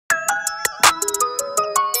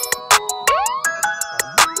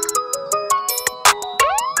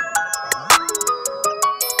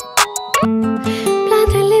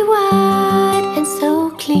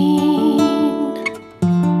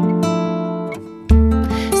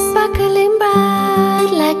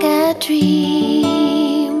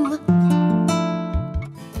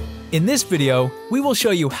In this video, we will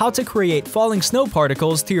show you how to create falling snow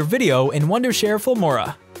particles to your video in Wondershare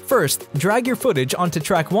Filmora. First, drag your footage onto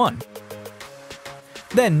track 1.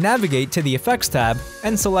 Then navigate to the Effects tab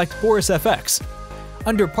and select Boris FX.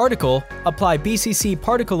 Under Particle, apply BCC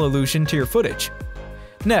Particle Illusion to your footage.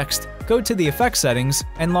 Next, go to the Effects settings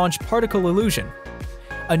and launch Particle Illusion.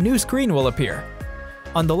 A new screen will appear.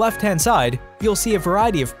 On the left-hand side, you'll see a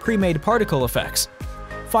variety of pre-made particle effects.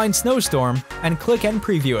 Find Snowstorm and click and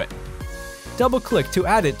preview it. Double-click to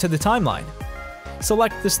add it to the timeline.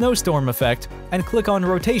 Select the snowstorm effect and click on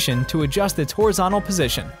Rotation to adjust its horizontal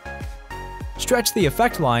position. Stretch the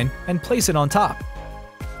effect line and place it on top.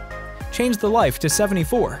 Change the life to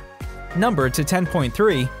 74, number to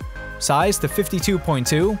 10.3, size to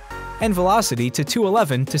 52.2, and velocity to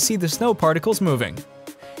 211 to see the snow particles moving.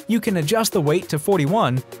 You can adjust the weight to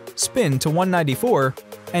 41, spin to 194,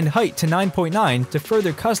 and height to 9.9 to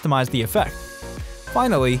further customize the effect.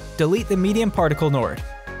 Finally, delete the medium particle node.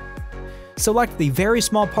 Select the very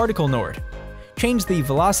small particle node. Change the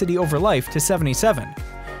velocity over life to 77,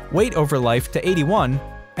 weight over life to 81,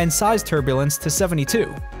 and size turbulence to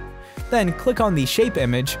 72. Then click on the shape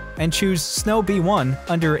image and choose Snow B1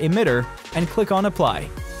 under Emitter and click on Apply.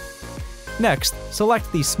 Next, select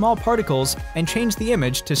the small particles and change the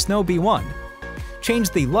image to Snow B1. Change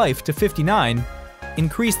the life to 59,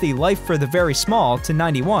 increase the life for the very small to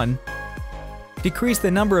 91, decrease the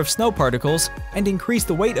number of snow particles and increase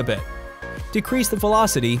the weight a bit. Decrease the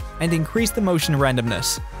velocity and increase the motion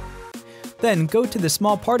randomness. Then go to the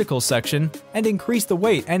small particles section and increase the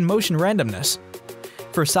weight and motion randomness.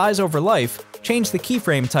 For size over life, change the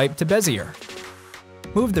keyframe type to Bezier.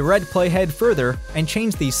 Move the red playhead further and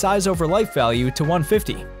change the size over life value to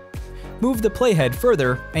 150. Move the playhead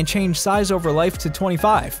further and change size over life to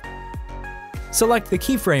 25. Select the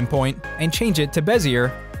keyframe point and change it to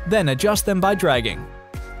Bezier, then adjust them by dragging.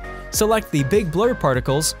 Select the big blur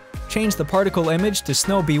particles, change the particle image to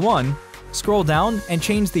Snow B1, scroll down and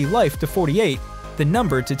change the life to 48, the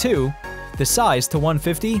number to 2, the size to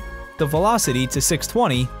 150, the velocity to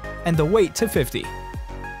 620, and the weight to 50.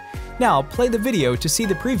 Now play the video to see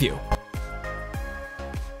the preview.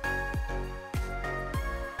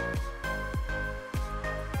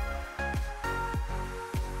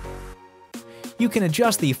 You can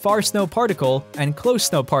adjust the far snow particle and close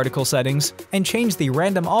snow particle settings and change the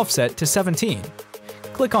random offset to 17.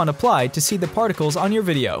 Click on Apply to see the particles on your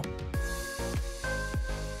video.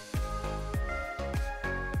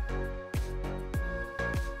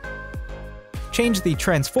 Change the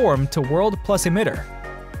Transform to World plus Emitter.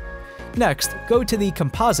 Next, go to the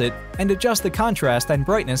Composite and adjust the contrast and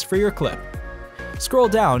brightness for your clip. Scroll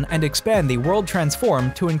down and expand the World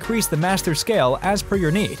Transform to increase the master scale as per your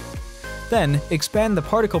need. Then, expand the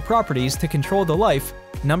particle properties to control the life,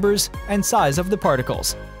 numbers, and size of the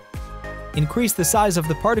particles. Increase the size of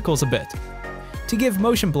the particles a bit. To give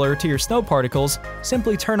motion blur to your snow particles,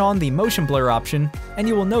 simply turn on the motion blur option and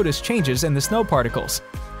you will notice changes in the snow particles.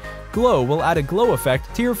 Glow will add a glow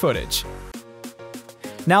effect to your footage.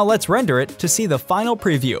 Now let's render it to see the final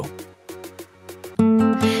preview.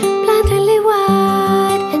 Bluntly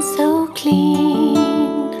white and so clean.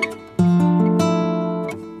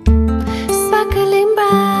 Sparkling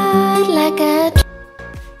bright like a...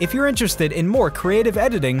 If you're interested in more creative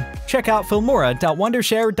editing, check out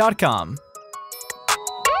filmora.wondershare.com.